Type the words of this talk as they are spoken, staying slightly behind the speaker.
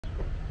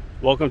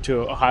Welcome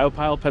to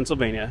Ohiopyle,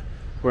 Pennsylvania.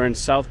 We're in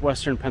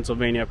southwestern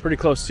Pennsylvania, pretty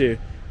close to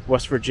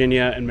West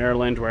Virginia and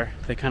Maryland, where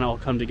they kind of all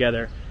come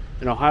together.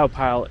 And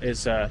Ohiopyle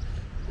is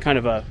kind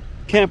of a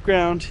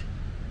campground,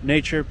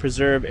 nature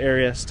preserve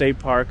area, state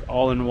park,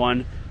 all in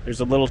one.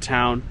 There's a little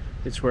town.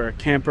 It's where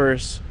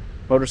campers,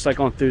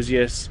 motorcycle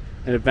enthusiasts,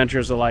 and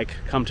adventurers alike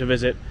come to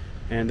visit.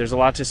 And there's a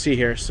lot to see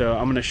here, so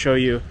I'm going to show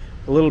you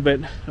a little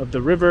bit of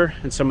the river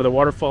and some of the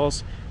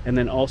waterfalls, and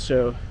then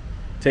also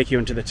take you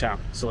into the town.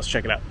 So let's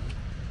check it out.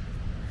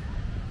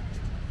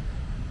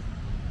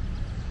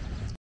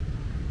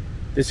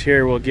 This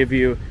here will give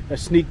you a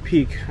sneak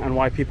peek on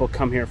why people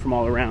come here from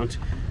all around.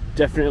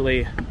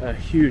 Definitely a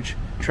huge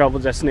travel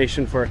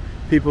destination for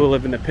people who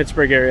live in the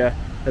Pittsburgh area,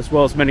 as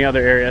well as many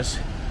other areas.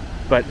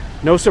 But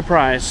no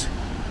surprise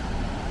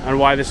on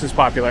why this is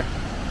popular.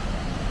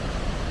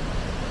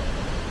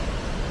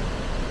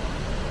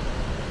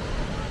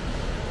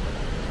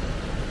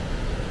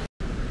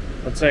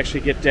 Let's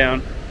actually get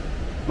down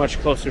much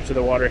closer to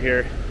the water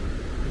here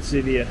and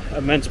see the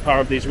immense power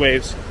of these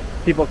waves.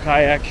 People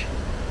kayak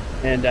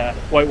and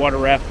whitewater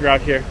raft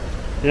throughout here.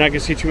 You're not going to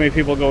see too many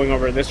people going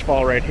over this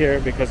fall right here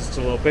because it's a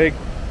little big,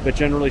 but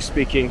generally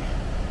speaking,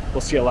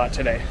 we'll see a lot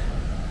today.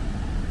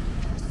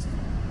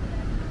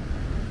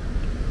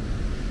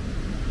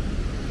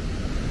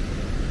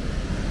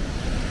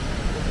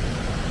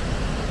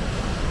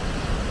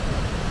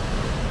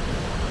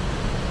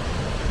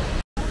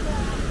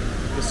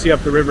 You see up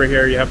the river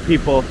here, you have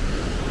people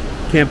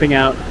camping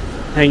out,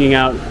 hanging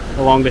out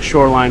along the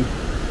shoreline,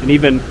 and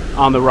even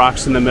on the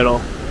rocks in the middle.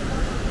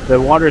 The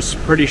water is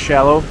pretty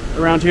shallow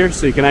around here,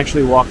 so you can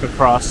actually walk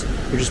across,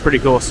 which is pretty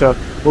cool. So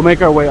we'll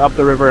make our way up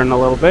the river in a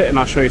little bit, and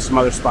I'll show you some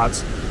other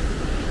spots.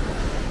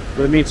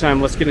 For the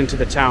meantime, let's get into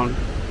the town.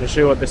 I'll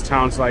show you what this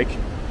town's like.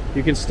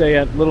 You can stay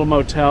at little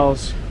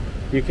motels,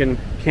 you can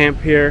camp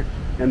here,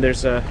 and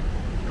there's a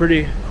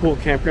pretty cool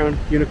campground,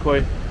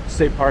 Ohiopyle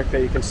State Park,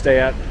 that you can stay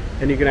at,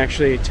 and you can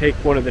actually take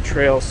one of the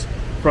trails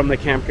from the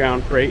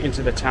campground right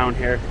into the town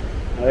here.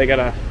 They got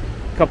a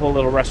couple of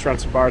little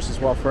restaurants and bars as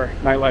well for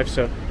nightlife,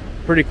 so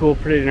pretty cool,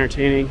 pretty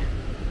entertaining.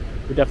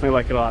 We definitely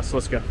like it a lot, so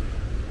let's go.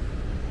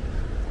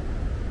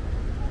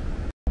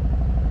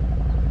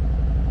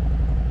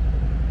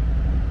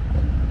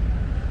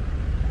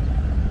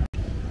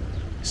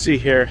 See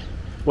here,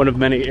 one of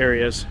many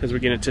areas as we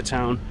get into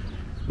town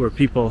where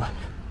people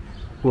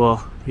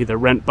will either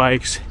rent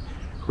bikes,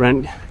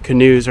 rent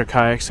canoes or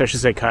kayaks. I should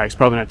say kayaks,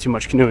 probably not too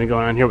much canoeing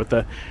going on here with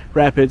the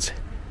rapids,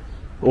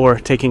 or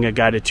taking a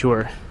guided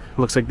tour. It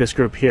looks like this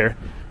group here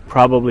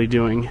probably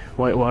doing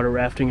whitewater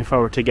rafting, if I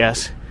were to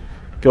guess.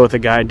 Go with a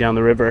guide down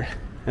the river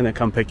and then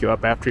come pick you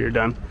up after you're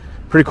done.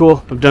 Pretty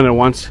cool. I've done it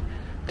once.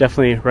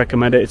 Definitely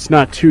recommend it. It's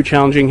not too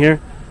challenging here,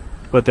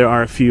 but there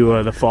are a few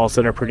of the falls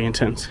that are pretty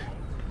intense.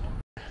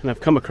 And I've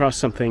come across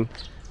something.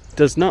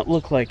 Does not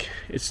look like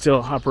it's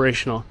still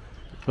operational,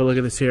 but look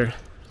at this here.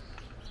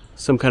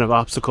 Some kind of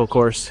obstacle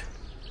course,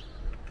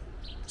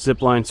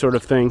 zip line sort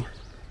of thing.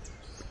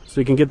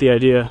 So you can get the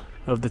idea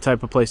of the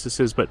type of place this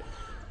is, but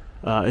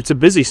it's a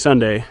busy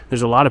Sunday.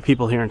 There's a lot of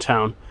people here in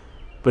town,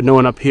 but no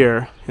one up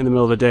here in the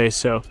middle of the day,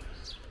 so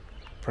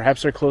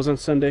perhaps they're closed on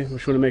Sunday,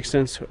 which wouldn't make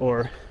sense,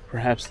 or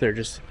perhaps they're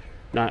just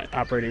not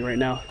operating right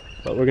now.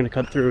 But we're going to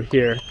cut through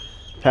here,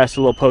 past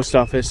a little post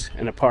office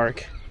and a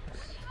park,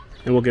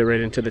 and we'll get right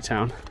into the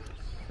town.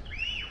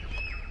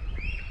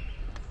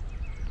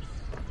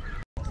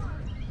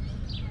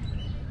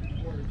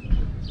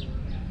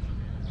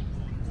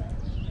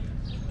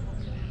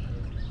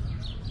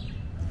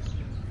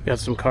 Got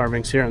some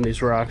carvings here on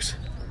these rocks.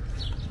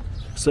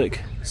 Looks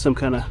like some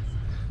kind of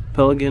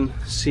pelican,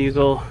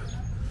 seagull,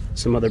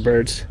 some other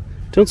birds.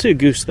 Don't see a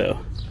goose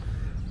though.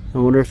 I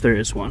wonder if there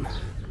is one.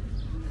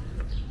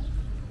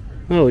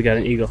 Oh, we got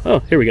an eagle. Oh,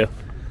 here we go.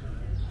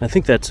 I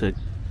think that's a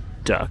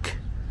duck.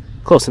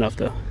 Close enough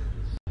though.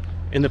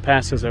 In the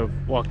past, as I've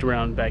walked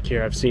around back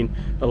here, I've seen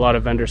a lot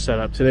of vendors set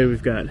up. Today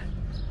we've got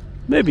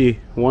maybe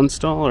one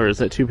stall, or is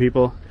that two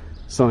people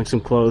selling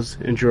some clothes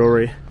and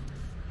jewelry.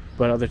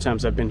 But other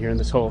times I've been here and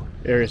this whole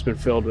area's been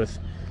filled with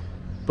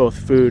both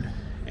food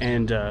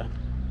and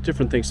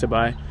different things to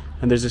buy.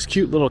 And there's this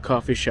cute little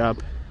coffee shop.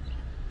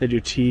 They do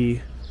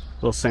tea,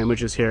 little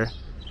sandwiches here,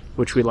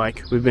 which we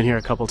like. We've been here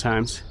a couple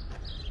times.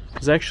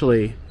 There's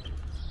actually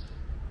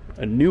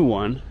a new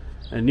one,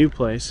 a new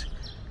place.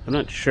 I'm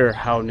not sure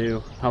how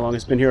new, how long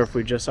it's been here, if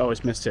we just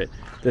always missed it.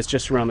 That's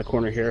just around the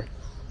corner here.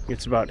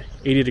 It's about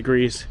 80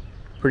 degrees,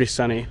 pretty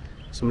sunny.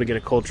 So I'm gonna get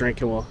a cold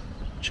drink and we'll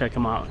check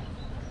them out.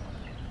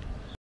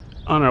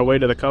 On our way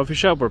to the coffee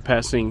shop, we're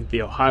passing the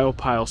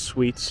Ohiopyle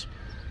Suites.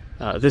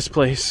 This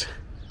place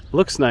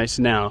looks nice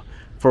now.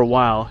 For a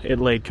while, it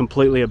laid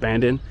completely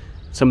abandoned.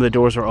 Some of the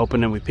doors were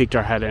open and we peeked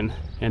our head in,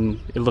 and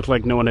it looked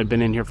like no one had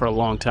been in here for a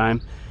long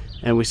time.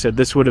 And we said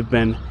this would have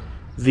been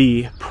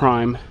the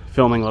prime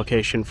filming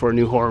location for a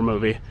new horror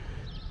movie.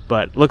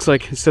 But looks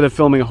like instead of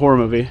filming a horror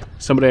movie,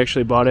 somebody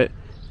actually bought it,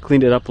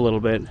 cleaned it up a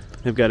little bit.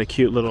 They've got a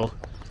cute little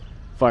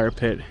fire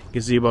pit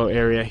gazebo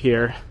area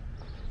here.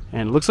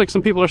 And it looks like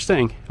some people are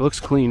staying. It looks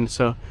clean,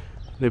 so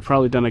they've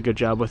probably done a good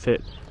job with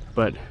it.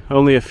 but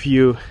only a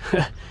few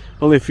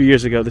only a few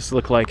years ago this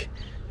looked like,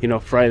 you know,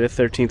 Friday the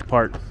 13th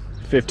part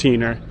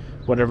 15 or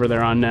whatever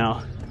they're on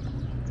now.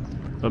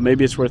 But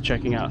maybe it's worth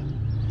checking out.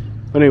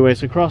 But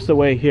anyways, across the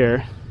way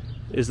here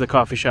is the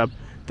coffee shop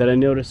that I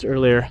noticed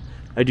earlier.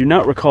 I do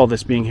not recall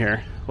this being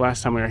here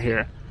last time we were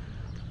here,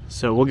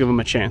 so we'll give them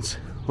a chance.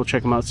 We'll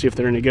check them out, see if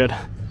they're any good.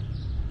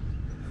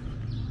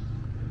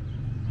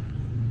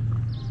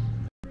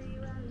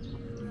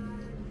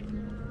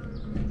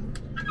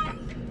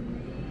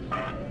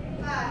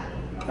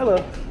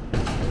 Hello.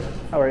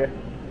 How are you?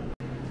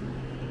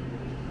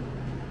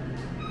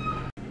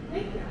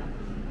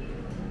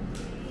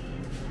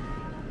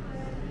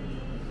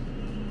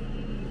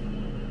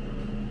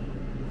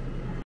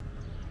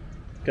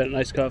 Got a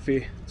nice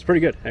coffee. It's pretty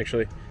good,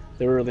 actually.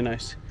 They were really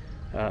nice.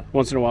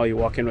 Once in a while you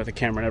walk in with a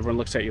camera and everyone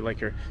looks at you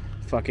like you're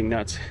fucking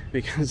nuts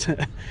because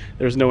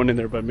there's no one in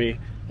there but me.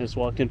 I just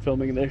walked in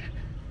filming and they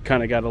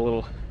kind of got a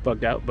little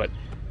bugged out, but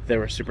they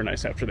were super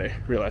nice after they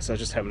realized I was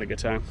just having a good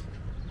time.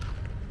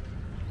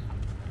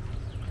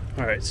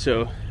 Alright,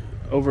 so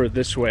over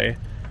this way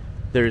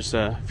there's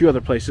a few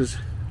other places.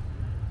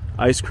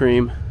 Ice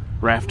cream,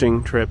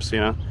 rafting trips, you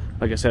know.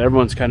 Like I said,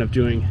 everyone's kind of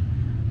doing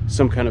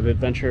some kind of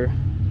adventure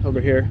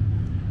over here.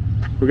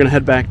 We're gonna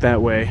head back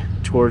that way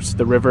towards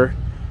the river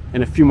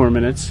in a few more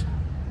minutes,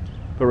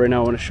 but right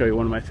now I want to show you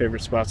one of my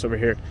favorite spots over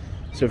here.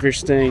 So if you're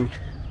staying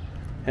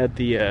at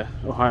the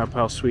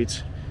Ohiopyle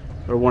Suites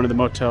or one of the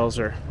motels,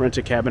 or rent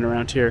a cabin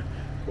around here,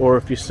 or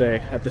if you stay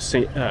at the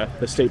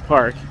state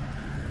park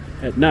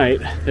at night,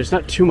 there's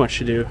not too much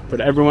to do, but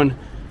everyone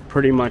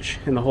pretty much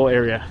in the whole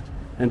area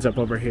ends up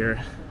over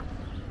here.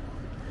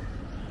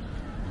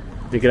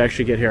 You could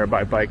actually get here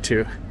by bike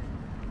too,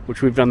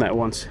 which we've done that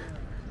once.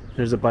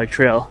 There's a bike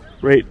trail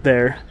right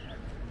there,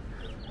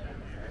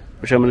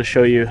 which I'm going to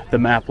show you the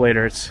map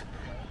later. It's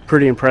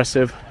pretty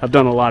impressive. I've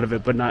done a lot of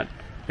it, but not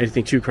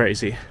anything too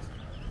crazy.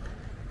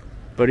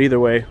 But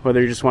either way,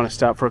 whether you just want to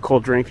stop for a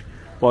cold drink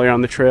while you're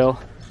on the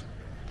trail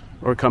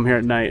or come here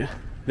at night,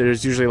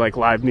 there's usually like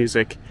live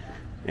music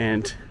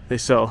and they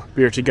sell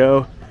beer to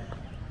go.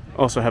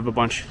 Also have a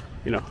bunch,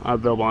 you know,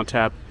 available on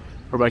tap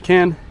or by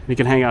can. You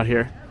can hang out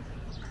here.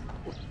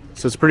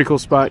 So it's a pretty cool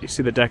spot. You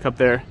see the deck up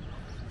there.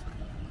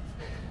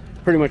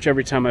 Pretty much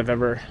every time I've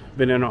ever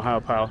been in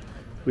Ohiopyle,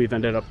 we've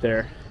ended up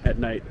there at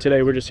night.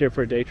 Today we're just here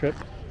for a day trip,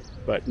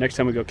 but next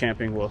time we go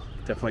camping, we'll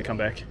definitely come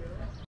back.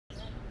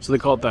 So they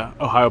call it the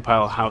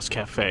Ohiopyle House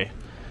Cafe,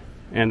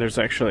 and there's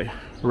actually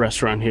a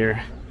restaurant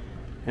here,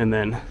 and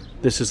then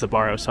this is the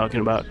bar I was talking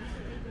about.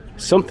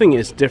 Something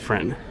is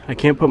different. I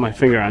can't put my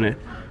finger on it,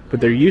 but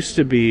there used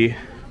to be,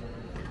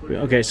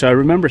 okay, so I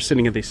remember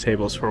sitting at these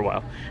tables for a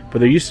while, but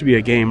there used to be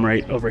a game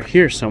right over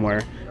here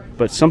somewhere,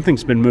 but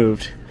something's been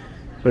moved.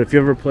 But if you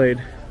ever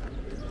played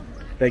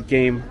that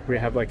game where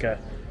you have like a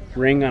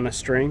ring on a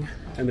string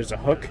and there's a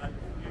hook,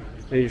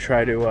 and you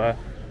try to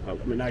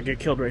not get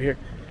killed right here,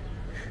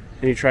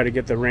 and you try to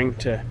get the ring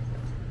to,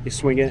 you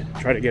swing it,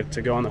 try to get it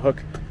to go on the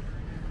hook.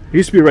 It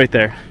used to be right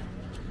there.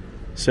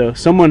 So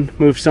someone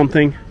moved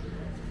something,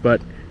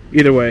 but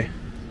either way,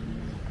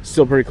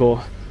 still pretty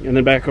cool. And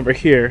then back over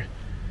here,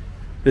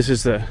 this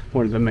is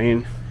one of the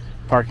main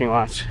parking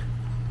lots.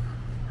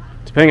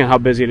 Depending on how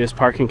busy it is,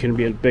 parking can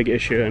be a big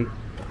issue, and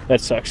that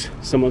sucks.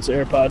 Someone's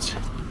AirPods.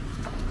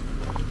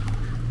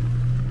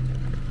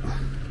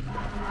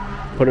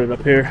 Put it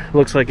up here.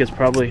 Looks like it's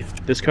probably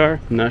this car.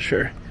 I'm not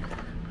sure.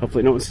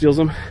 Hopefully no one steals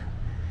them.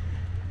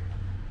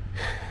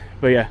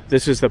 But yeah,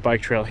 this is the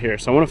bike trail here.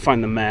 So I want to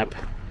find the map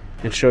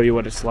and show you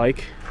what it's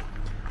like,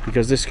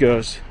 because this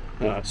goes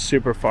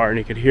super far, and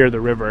you could hear the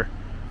river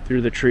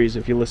through the trees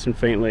if you listen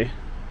faintly.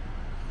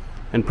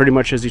 And pretty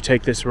much as you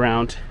take this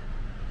around,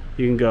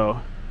 you can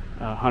go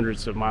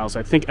hundreds of miles.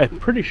 I'm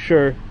pretty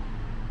sure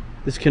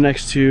this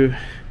connects to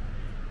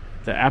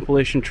the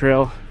Appalachian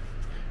Trail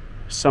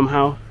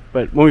somehow,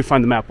 but when we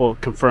find the map we'll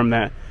confirm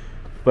that.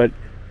 But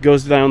it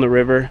goes down the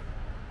river.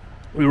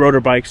 We rode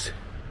our bikes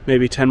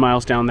maybe 10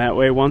 miles down that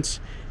way once,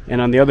 and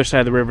on the other side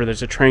of the river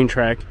there's a train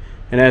track,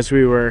 and as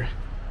we were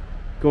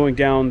going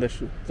down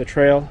the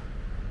trail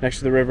next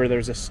to the river, there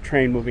was this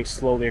train moving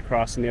slowly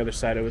across on the other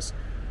side. It was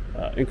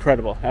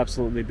incredible,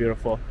 absolutely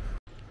beautiful.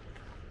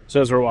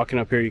 So as we're walking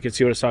up here, you can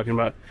see what I was talking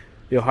about.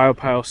 The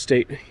Ohiopyle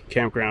State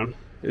Campground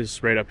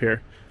is right up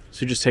here.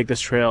 So you just take this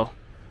trail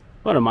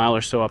about a mile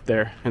or so up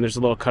there, and there's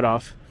a little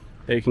cutoff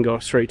that you can go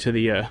straight to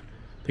the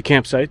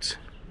campsites,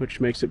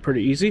 which makes it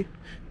pretty easy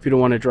if you don't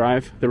want to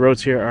drive. The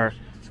roads here are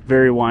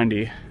very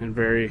windy and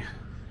very,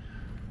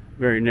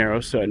 very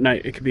narrow, so at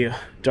night it could be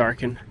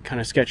dark and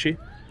kind of sketchy.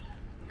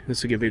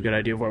 This will give you a good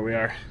idea of where we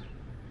are.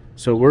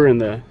 So we're in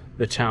the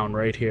town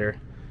right here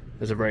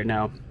as of right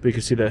now. But you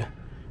can see the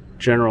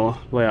general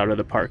layout of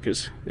the park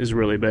is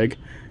really big.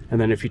 And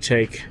then if you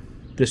take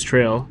this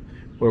trail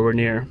where we're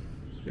near,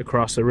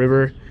 across the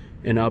river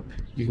and up,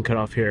 you can cut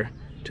off here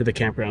to the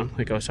campground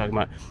like I was talking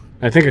about.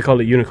 I think I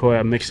called it Unicoi.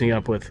 I'm mixing it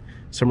up with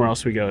somewhere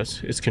else we go.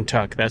 It's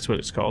Kentucky, that's what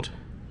it's called.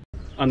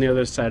 On the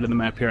other side of the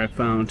map here, I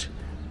found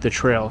the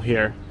trail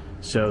here.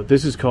 So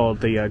this is called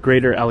the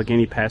Greater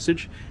Allegheny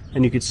Passage,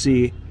 and you can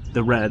see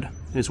the red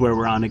is where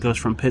we're on. It goes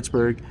from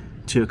Pittsburgh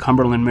to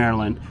Cumberland,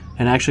 Maryland,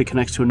 and actually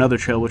connects to another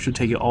trail which would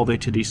take you all the way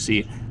to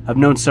DC. I've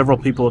known several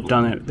people have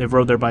done it. They've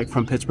rode their bike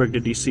from Pittsburgh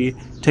to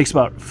DC. It takes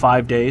about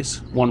 5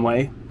 days one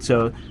way,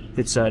 so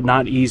it's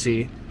not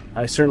easy.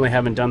 I certainly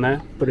haven't done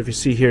that, but if you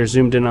see here,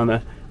 zoomed in on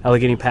the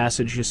Allegheny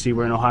Passage, you see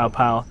we're in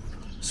Ohiopyle.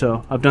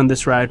 So I've done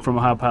this ride from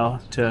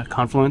Ohiopyle to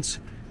Confluence,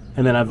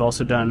 and then I've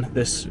also done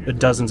this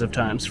dozens of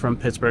times from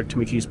Pittsburgh to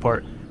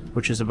McKeesport,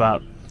 which is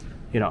about,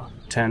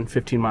 10,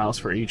 15 miles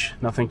for each.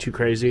 Nothing too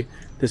crazy.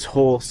 This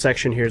whole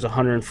section here is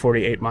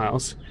 148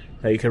 miles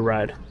that you could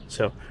ride.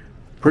 So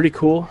pretty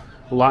cool,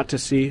 a lot to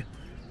see,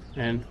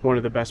 and one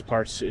of the best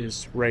parts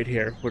is right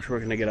here, which we're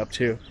going to get up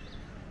to,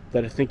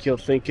 that I think you'll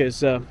think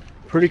is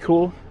pretty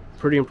cool,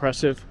 pretty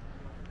impressive,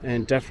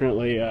 and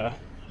definitely if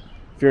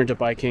you're into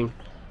biking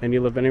and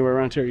you live anywhere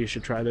around here, you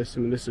should try this. I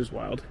mean, this is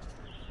wild.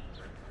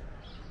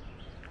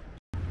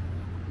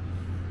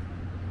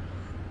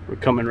 We're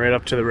coming right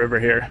up to the river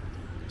here.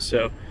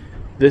 So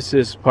this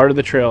is part of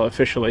the trail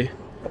officially,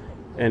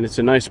 and it's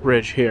a nice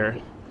bridge here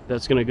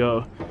that's going to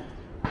go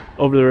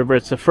over the river.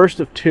 It's the first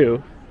of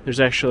two. There's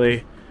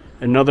actually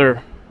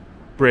another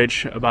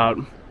bridge about,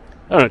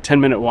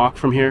 10-minute walk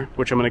from here,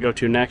 which I'm going to go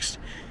to next,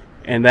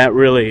 and that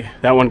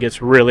one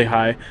gets really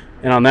high,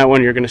 and on that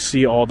one you're going to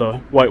see all the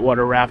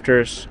whitewater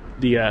rafters,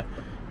 the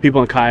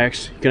people in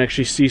kayaks. You can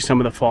actually see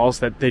some of the falls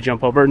that they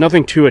jump over.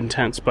 Nothing too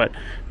intense, but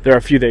there are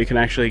a few that you can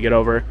actually get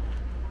over.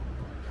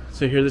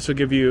 So here, this will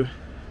give you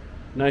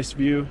a nice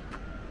view,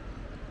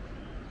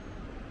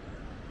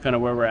 kind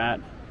of where we're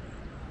at.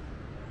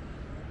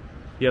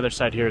 The other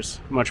side here is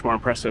much more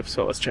impressive,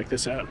 so let's check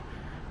this out.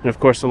 And of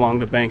course, along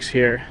the banks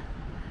here,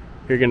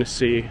 you're going to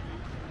see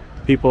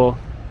people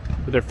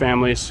with their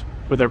families,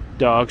 with their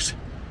dogs,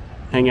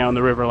 hang out in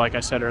the river, like I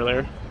said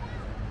earlier.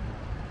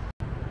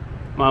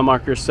 Mile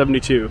marker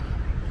 72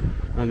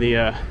 on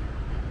the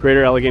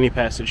Greater Allegheny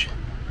Passage.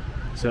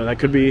 So that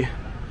could be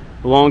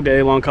a long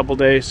day, long couple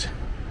days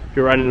if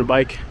you're riding a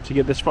bike to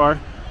get this far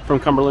from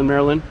Cumberland,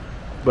 Maryland,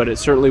 but it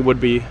certainly would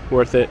be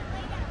worth it.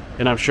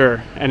 And I'm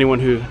sure anyone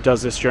who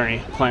does this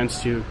journey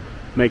plans to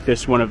make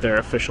this one of their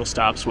official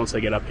stops once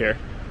they get up here.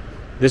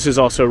 This is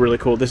also really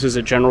cool. This is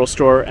a general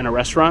store and a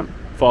restaurant,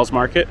 Falls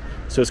Market.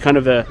 So it's kind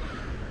of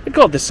I'd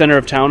call it the center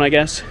of town, I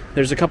guess.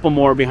 There's a couple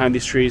more behind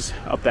these trees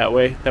up that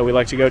way that we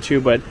like to go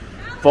to, but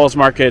Falls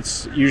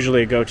Market's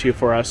usually a go-to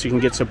for us. You can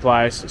get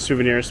supplies,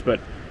 souvenirs, but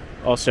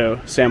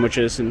also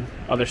sandwiches and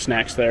other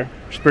snacks there,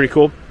 which is pretty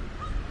cool.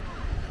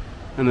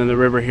 And then the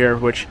river here,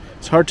 which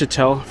it's hard to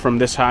tell from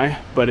this high,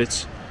 but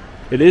it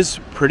is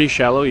pretty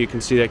shallow. You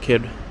can see that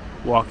kid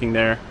walking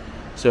there.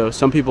 So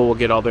some people will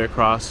get all the way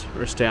across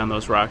or stay on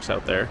those rocks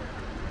out there.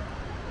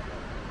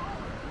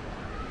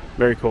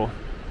 Very cool.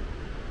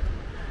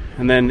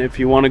 And then if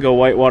you want to go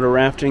whitewater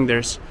rafting,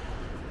 there's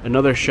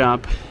another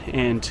shop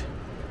and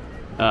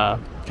kind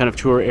of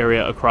tour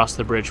area across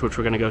the bridge, which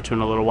we're going to go to in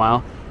a little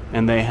while.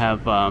 And they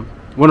have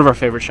one of our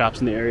favorite shops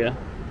in the area.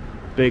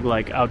 Big,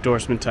 like,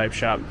 outdoorsman type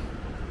shop.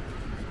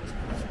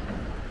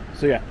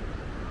 So yeah,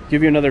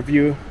 give you another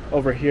view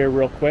over here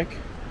real quick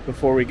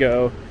before we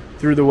go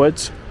through the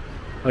woods.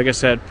 Like I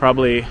said,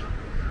 probably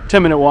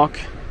 10-minute walk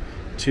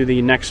to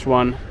the next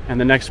one,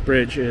 and the next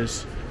bridge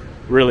is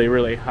really,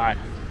 really high.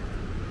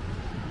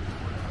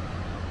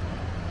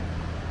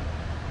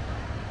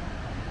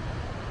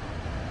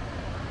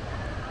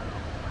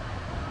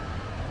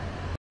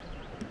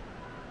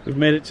 We've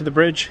made it to the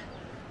bridge.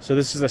 So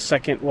this is the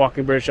second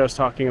walking bridge I was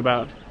talking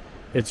about.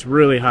 It's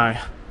really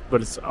high,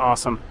 but it's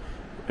awesome.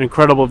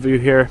 Incredible view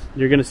here.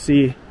 You're going to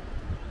see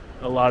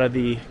a lot of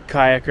the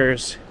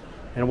kayakers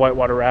and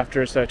whitewater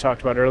rafters that I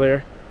talked about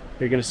earlier.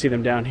 You're going to see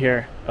them down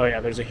here. Oh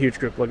yeah, there's a huge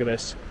group. Look at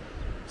this.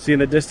 See in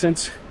the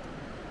distance,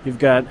 you've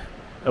got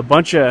a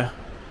bunch of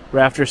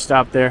rafters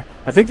stopped there.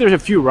 I think there's a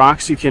few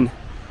rocks you can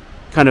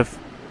kind of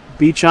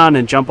beach on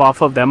and jump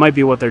off of. That might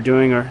be what they're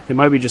doing, or they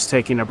might be just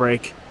taking a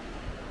break.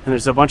 And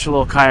there's a bunch of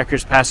little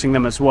kayakers passing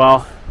them as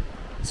well.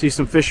 See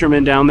some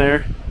fishermen down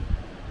there.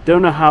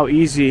 Don't know how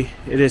easy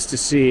it is to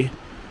see,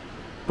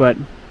 but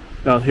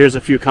well, here's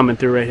a few coming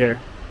through right here.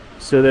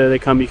 So there they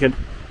come. You can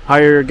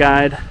hire a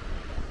guide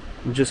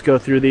and just go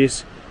through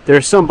these. There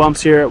are some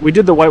bumps here. We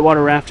did the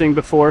whitewater rafting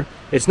before.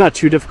 It's not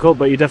too difficult,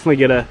 but you definitely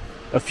get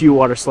a few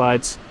water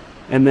slides.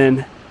 And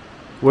then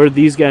where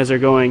these guys are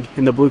going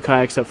in the blue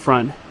kayaks up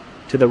front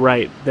to the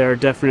right, there are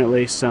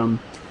definitely some,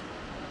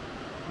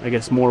 I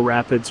guess, more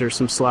rapids or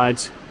some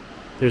slides.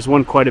 There's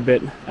one quite a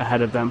bit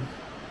ahead of them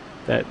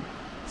that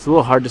it's a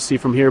little hard to see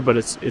from here, but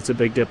it's a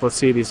big dip. Let's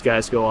see these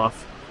guys go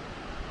off.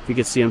 If you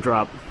can see him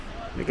drop.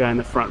 The guy in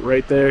the front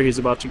right there, he's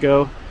about to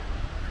go.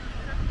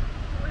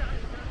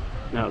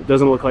 Now, it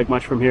doesn't look like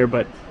much from here,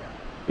 but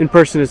in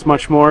person it's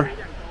much more.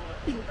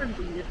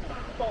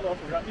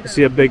 You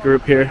see a big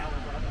group here.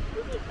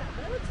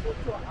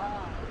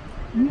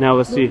 Now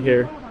let's see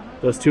here.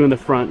 Those two in the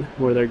front,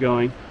 where they're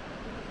going.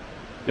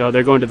 No,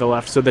 they're going to the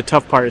left, so the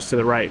tough part is to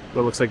the right,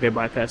 but it looks like they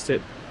bypassed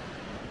it.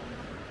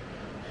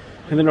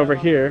 And then over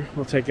here,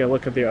 we'll take a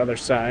look at the other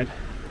side.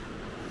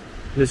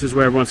 This is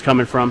where everyone's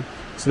coming from.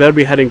 So that'll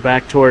be heading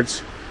back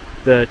towards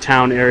the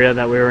town area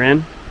that we were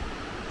in.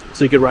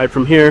 So you could ride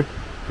from here,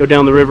 go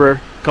down the river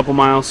a couple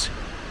miles,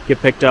 get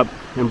picked up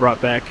and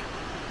brought back.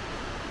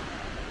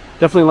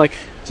 Definitely like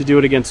to do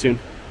it again soon.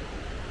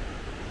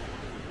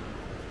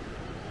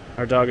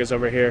 Our dog is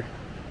over here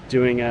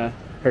doing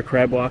her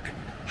crab walk.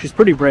 She's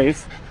pretty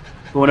brave,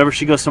 but whenever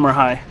she goes somewhere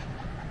high,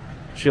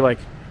 she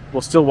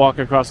will still walk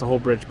across the whole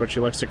bridge, but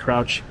she likes to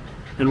crouch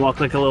and walk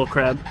like a little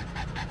crab.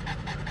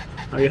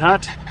 Are you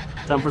hot?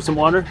 Time for some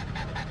water?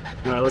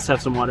 All right, let's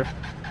have some water.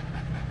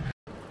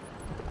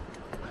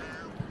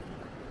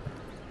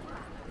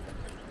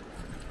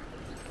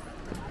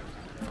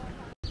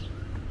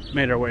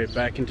 Made our way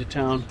back into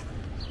town,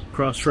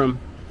 across from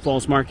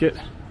Falls Market.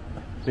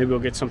 Maybe we'll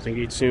get something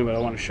to eat soon, but I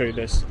want to show you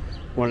this.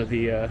 One of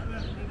the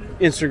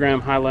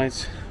Instagram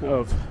highlights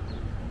of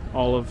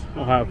all of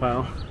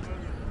Ohiopyle.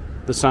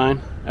 The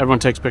sign. Everyone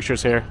takes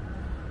pictures here,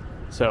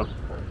 so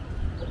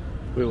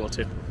we will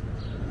too.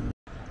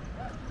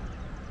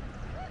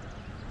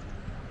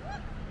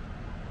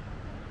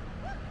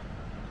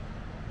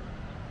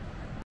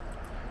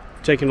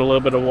 Taking a little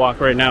bit of a walk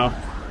right now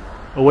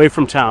away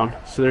from town.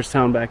 So there's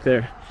town back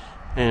there,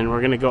 and we're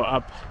gonna go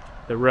up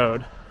the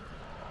road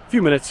a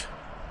few minutes,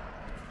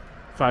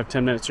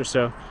 5-10 minutes or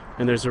so,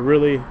 and there's a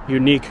really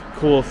unique,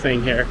 cool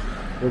thing here.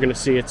 We're gonna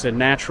see it's a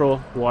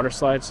natural water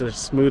slide, so there's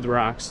smooth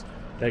rocks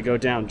that go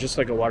down just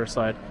like a water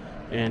slide,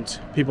 and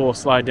people will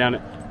slide down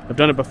it. I've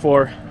done it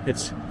before.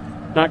 It's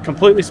not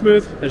completely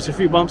smooth. There's a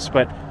few bumps,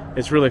 but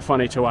it's really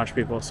funny to watch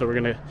people. So we're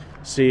gonna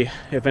see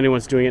if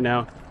anyone's doing it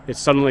now. It's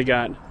suddenly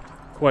got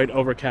quite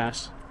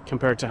overcast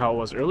compared to how it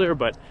was earlier,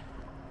 but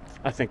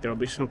I think there'll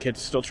be some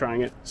kids still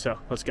trying it, so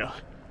let's go.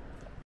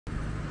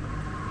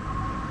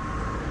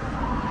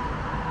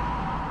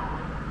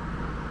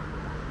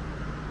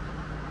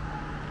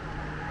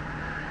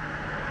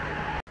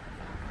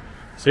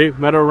 See,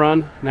 Meadow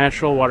Run,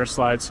 natural water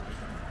slides,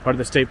 part of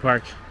the state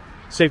park.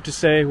 Safe to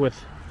say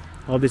with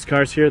all these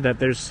cars here that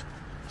there's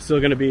still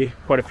going to be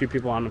quite a few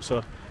people on them,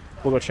 so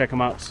we'll go check them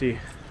out, see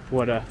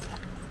what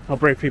how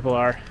brave people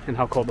are and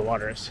how cold the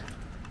water is.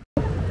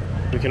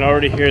 We can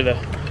already hear the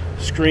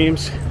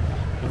screams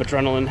of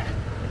adrenaline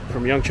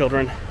from young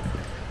children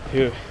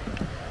who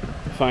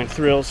find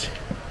thrills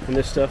in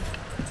this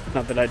stuff.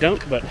 Not that I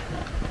don't, but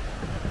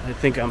I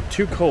think I'm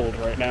too cold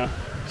right now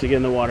to get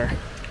in the water.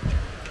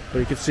 But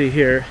you can see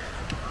here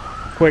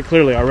quite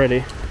clearly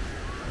already,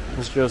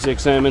 as Josie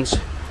examines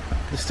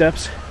the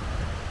steps,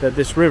 that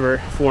this river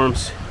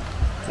forms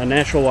a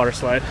natural water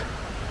slide.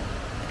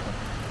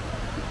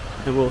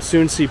 And we'll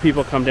soon see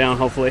people come down,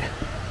 hopefully.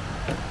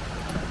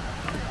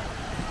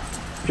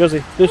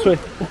 Josie, this way.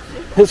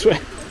 This way.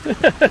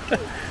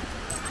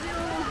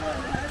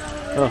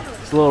 Oh,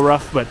 it's a little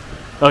rough, but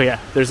oh yeah,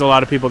 there's a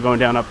lot of people going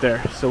down up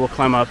there, so we'll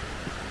climb up.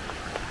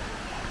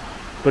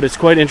 But it's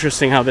quite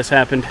interesting how this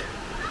happened.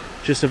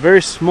 Just a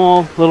very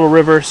small little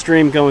river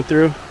stream going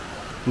through,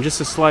 and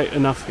just a slight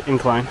enough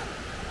incline.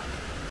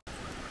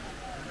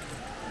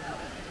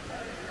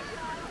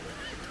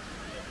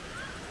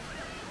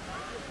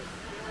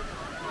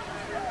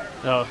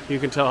 Oh, you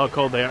can tell how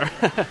cold they are.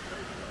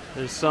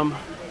 There's some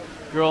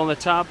girl on the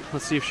top.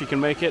 Let's see if she can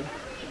make it.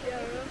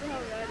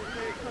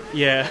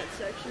 Yeah.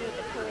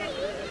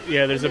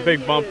 Yeah, there's a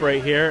big bump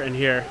right here and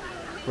here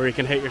where you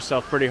can hit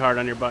yourself pretty hard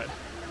on your butt.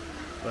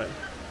 But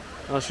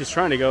well, she's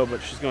trying to go,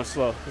 but she's going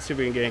slow. Let's see if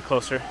we can get in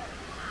closer.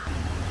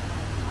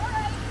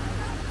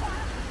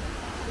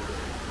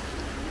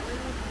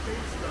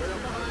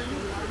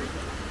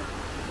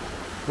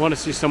 I want to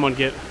see someone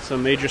get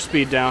some major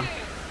speed down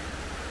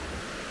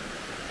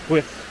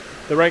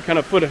with the right kind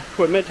of foot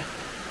equipment.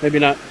 Maybe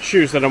not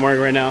shoes that I'm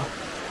wearing right now,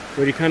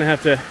 but you kind of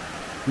have to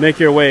make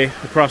your way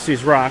across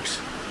these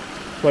rocks,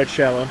 quite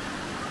shallow.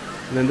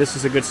 And then this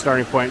is a good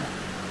starting point.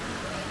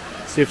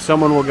 See if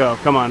someone will go.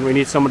 Come on, we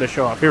need someone to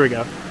show off. Here we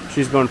go.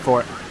 She's going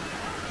for it.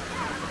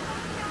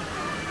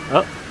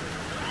 Oh.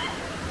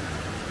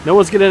 No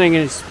one's getting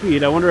any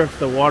speed. I wonder if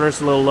the water's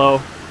a little low.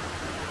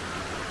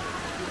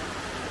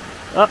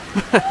 Oh.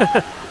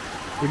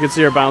 You can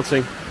see her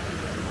bouncing.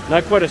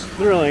 Not quite as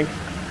thrilling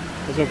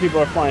as when people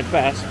are flying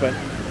fast, but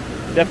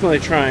definitely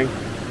trying.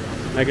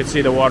 I can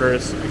see the water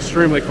is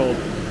extremely cold.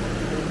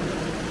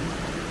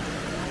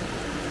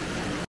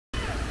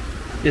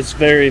 It's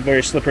very,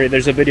 very slippery.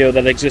 There's a video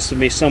that exists of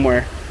me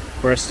somewhere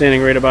where I was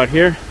standing right about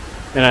here,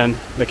 and then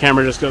the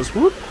camera just goes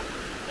whoop,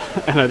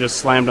 and I just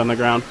slammed on the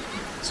ground.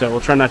 So we'll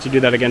try not to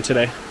do that again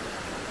today.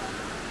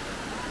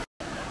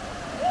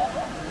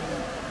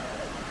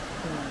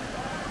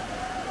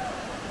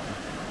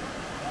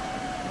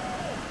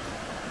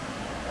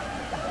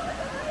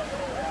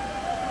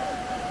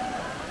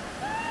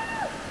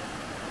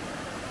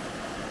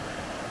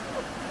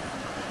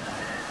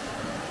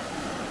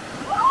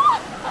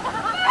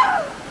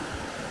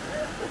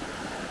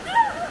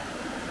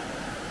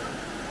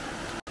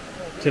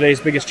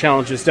 Today's biggest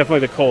challenge is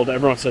definitely the cold.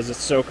 Everyone says it's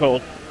so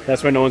cold.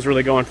 That's why no one's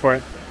really going for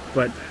it.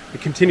 But it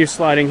continues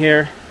sliding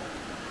here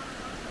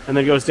and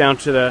then goes down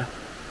to the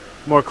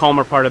more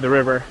calmer part of the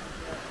river.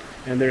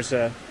 And there's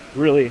a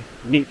really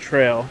neat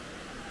trail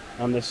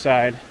on this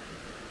side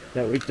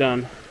that we've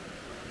done,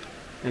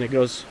 and it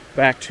goes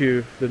back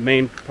to the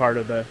main part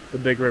of the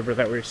big river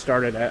that we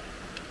started at.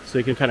 So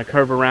you can kind of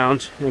curve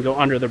around and go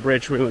under the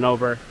bridge we went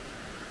over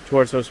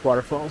towards those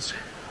waterfalls.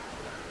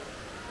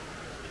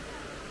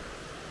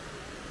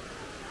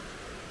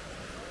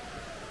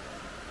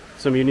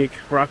 Some unique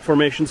rock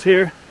formations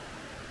here.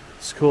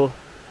 It's cool.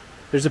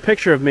 There's a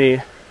picture of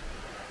me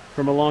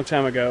from a long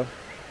time ago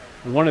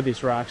on one of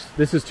these rocks.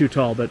 This is too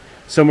tall, but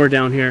somewhere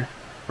down here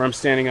where I'm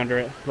standing under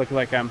it, looking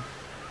like I'm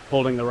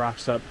holding the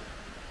rocks up.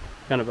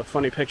 Kind of a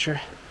funny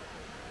picture.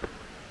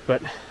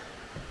 But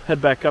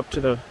head back up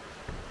to the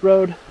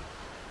road.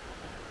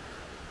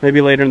 Maybe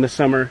later in the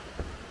summer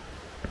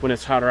when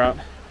it's hotter out,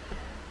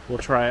 we'll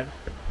try it.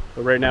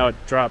 But right now it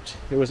dropped.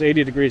 It was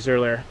 80 degrees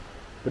earlier,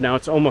 but now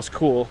it's almost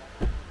cool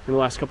in the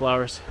last couple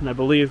hours, and I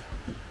believe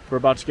we're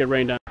about to get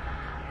rained on.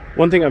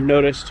 One thing I've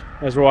noticed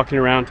as we're walking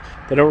around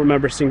that I don't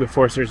remember seeing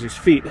before is there's these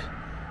feet.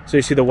 So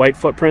you see the white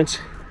footprints,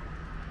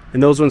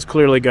 and those ones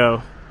clearly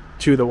go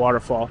to the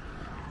waterfall.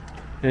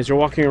 And as you're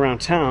walking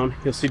around town,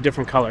 you'll see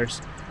different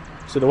colors.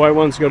 So the white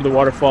ones go to the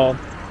waterfall.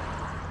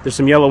 There's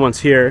some yellow ones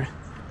here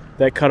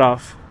that cut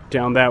off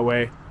down that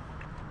way,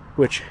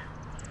 which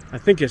I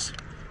think is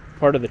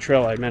part of the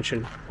trail I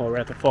mentioned while we're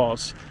at the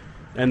falls.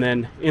 And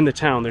then in the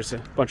town there's a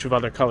bunch of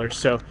other colors,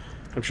 so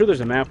I'm sure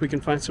there's a map we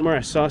can find somewhere.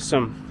 I saw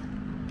some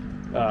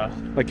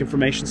like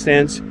information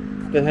stands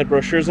that had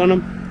brochures on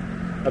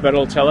them. I bet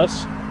it'll tell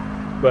us,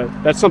 but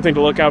that's something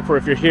to look out for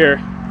if you're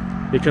here,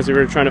 because if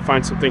you're trying to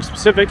find something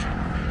specific,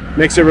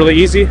 makes it really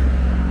easy.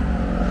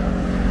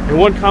 And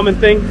one common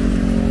thing,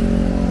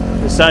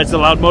 besides the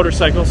loud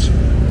motorcycles,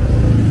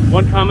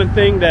 one common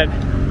thing that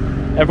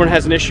everyone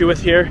has an issue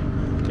with here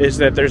is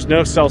that there's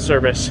no cell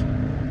service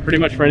pretty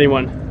much for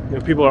anyone. You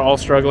know, people are all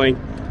struggling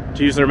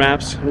to use their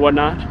maps and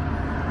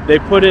whatnot. They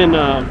put in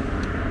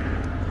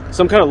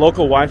some kind of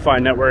local Wi-Fi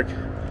network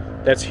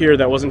that's here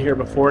that wasn't here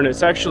before, and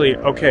it's actually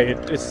okay.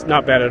 It's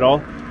not bad at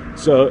all.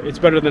 So it's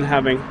better than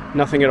having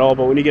nothing at all.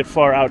 But when you get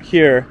far out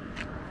here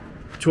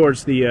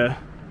towards the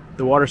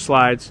water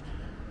slides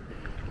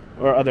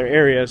or other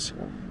areas,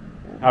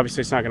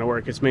 obviously it's not going to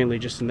work. It's mainly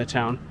just in the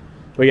town.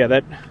 But yeah,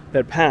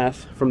 that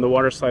path from the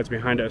water slides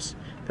behind us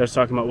that I was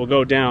talking about will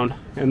go down,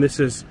 and this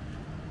is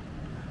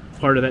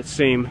part of that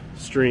same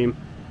stream.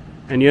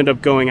 And you end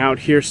up going out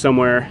here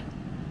somewhere,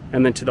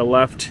 and then to the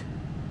left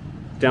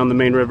down the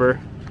main river,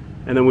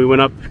 and then we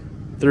went up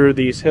through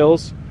these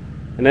hills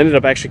and ended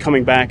up actually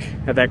coming back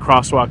at that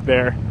crosswalk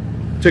there.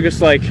 Took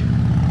us, like,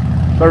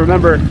 if I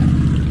remember,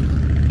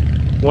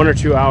 1 or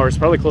 2 hours,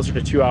 probably closer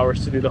to 2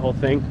 hours to do the whole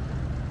thing.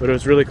 But it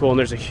was really cool, and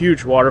there's a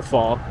huge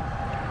waterfall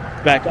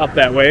back up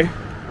that way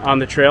on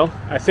the trail.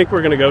 I think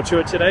we're gonna go to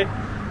it today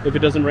if it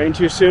doesn't rain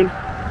too soon,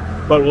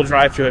 but we'll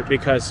drive to it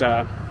because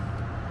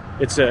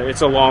it's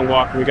a long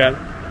walk. We got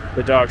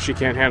the dog, she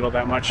can't handle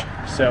that much.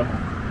 So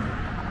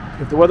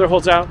if the weather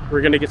holds out,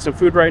 we're gonna get some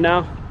food right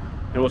now,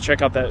 and we'll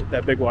check out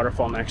that big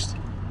waterfall next.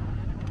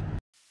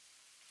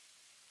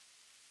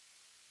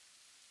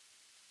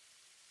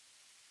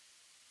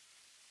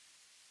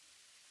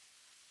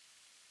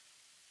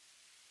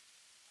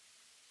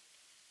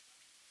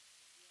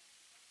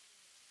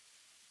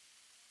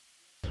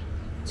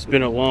 It's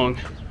been a long,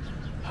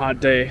 hot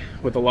day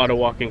with a lot of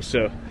walking,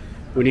 so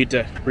we need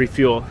to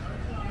refuel.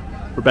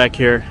 We're back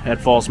here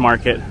at Falls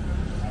Market.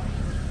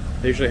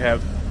 They usually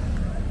have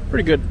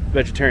pretty good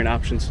vegetarian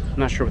options. I'm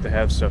not sure what they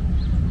have, so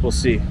we'll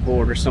see. We'll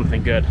order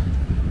something good.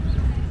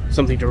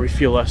 Something to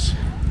refuel us.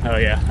 Oh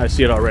yeah, I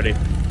see it already.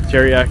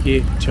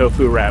 Teriyaki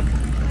tofu wrap.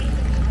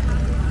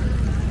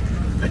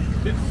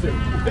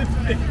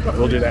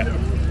 We'll do that.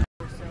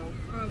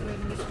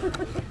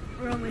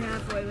 We're only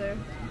halfway there.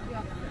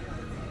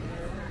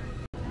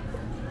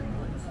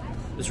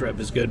 This wrap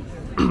is good,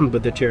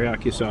 but the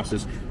teriyaki sauce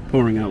is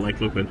pouring out like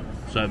liquid,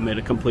 so I've made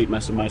a complete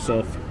mess of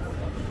myself.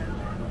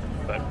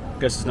 But I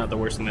guess it's not the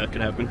worst thing that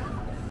could happen.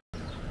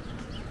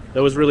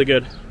 That was really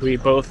good. We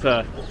both,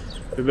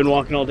 we've been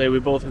walking all day. We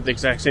both at the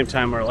exact same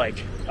time were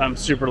like, I'm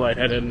super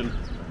lightheaded and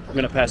I'm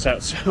gonna pass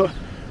out. So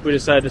we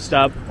decided to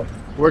stop.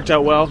 Worked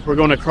out well. We're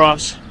going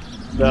across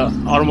the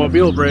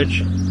automobile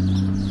bridge,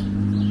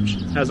 which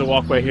has a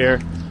walkway here.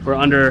 We're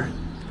under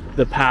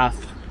the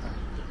path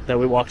that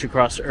we walked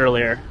across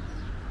earlier,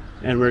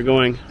 and we're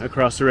going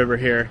across the river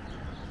here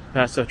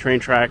past the train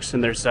tracks,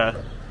 and there's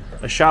a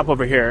shop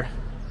over here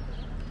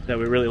that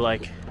we really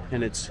like,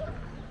 and it's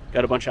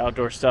got a bunch of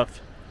outdoor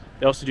stuff.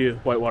 They also do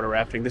whitewater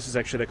rafting. This is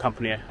actually the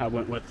company I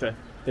went with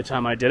the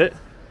time I did it.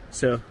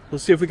 So we'll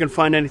see if we can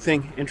find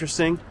anything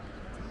interesting.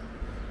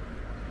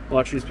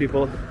 Watch these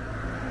people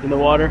in the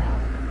water.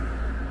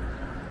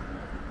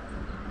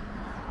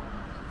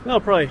 That'll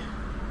probably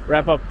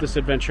wrap up this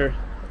adventure.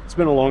 It's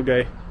been a long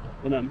day,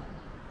 and I'm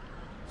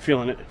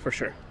feeling it for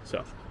sure.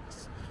 So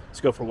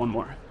let's go for one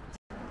more.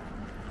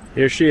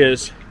 Here she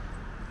is,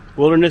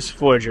 Wilderness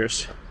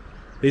Voyagers.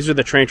 These are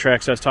the train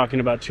tracks I was talking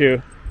about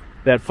too,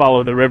 that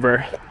follow the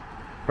river,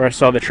 where I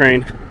saw the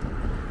train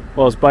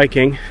while I was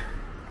biking.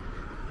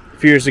 A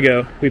few years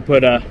ago, we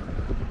put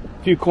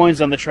few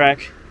coins on the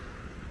track,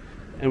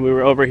 and we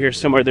were over here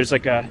somewhere. There's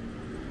like a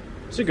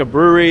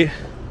brewery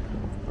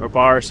or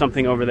bar or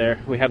something over there.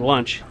 We had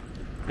lunch,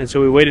 and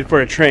so we waited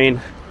for a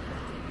train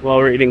while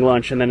we were eating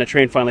lunch, and then a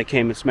train finally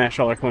came and smashed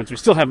all our coins. We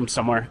still have them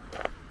somewhere.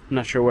 I'm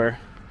not sure where.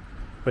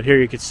 But here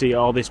you can see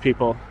all these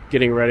people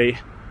getting ready,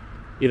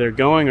 either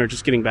going or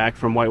just getting back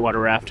from whitewater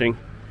rafting.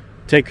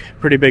 Take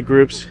pretty big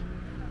groups,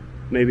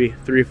 maybe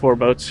 3 or 4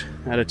 boats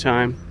at a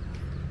time.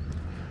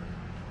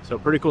 So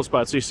pretty cool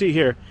spot. So you see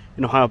here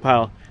in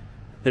Ohiopyle,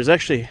 there's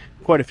actually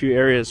quite a few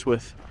areas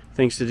with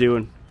things to do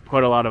and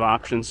quite a lot of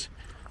options.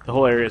 The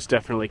whole area is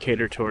definitely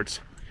catered towards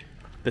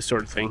this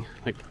sort of thing,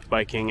 like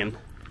biking and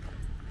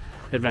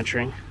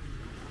adventuring.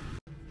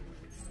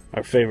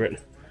 Our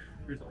favorite.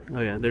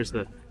 Oh yeah, there's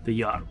the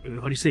yacht.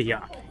 What do you say,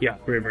 yacht?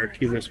 Yacht river.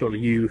 Even though it's spelled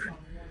U.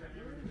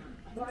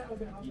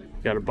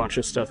 Got a bunch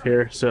of stuff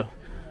here, so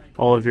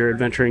all of your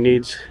adventuring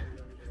needs.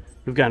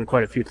 We've gotten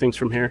quite a few things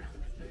from here.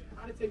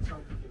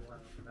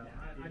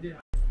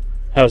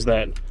 How's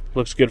that?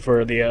 Looks good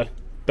for the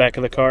back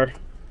of the car.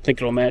 I think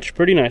it'll match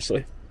pretty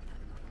nicely.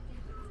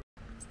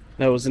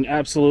 That was an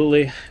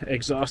absolutely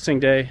exhausting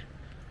day,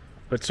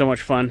 but so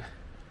much fun.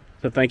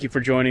 So thank you for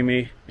joining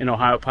me in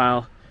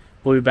Ohiopyle.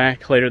 We'll be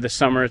back later this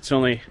summer. It's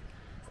only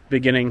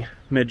beginning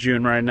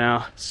mid-June right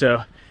now,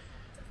 so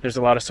there's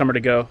a lot of summer to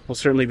go. We'll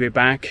certainly be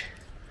back.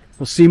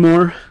 We'll see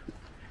more.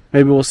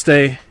 Maybe we'll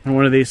stay in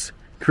one of these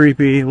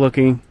creepy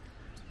looking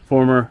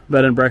former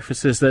bed and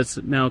breakfasts that's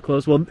now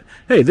closed. Well,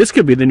 hey, this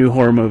could be the new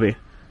horror movie.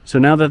 So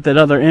now that that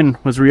other inn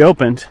was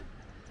reopened,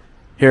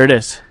 here it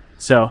is.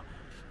 So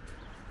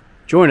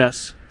join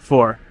us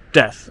for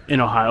Death in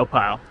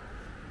Ohiopyle.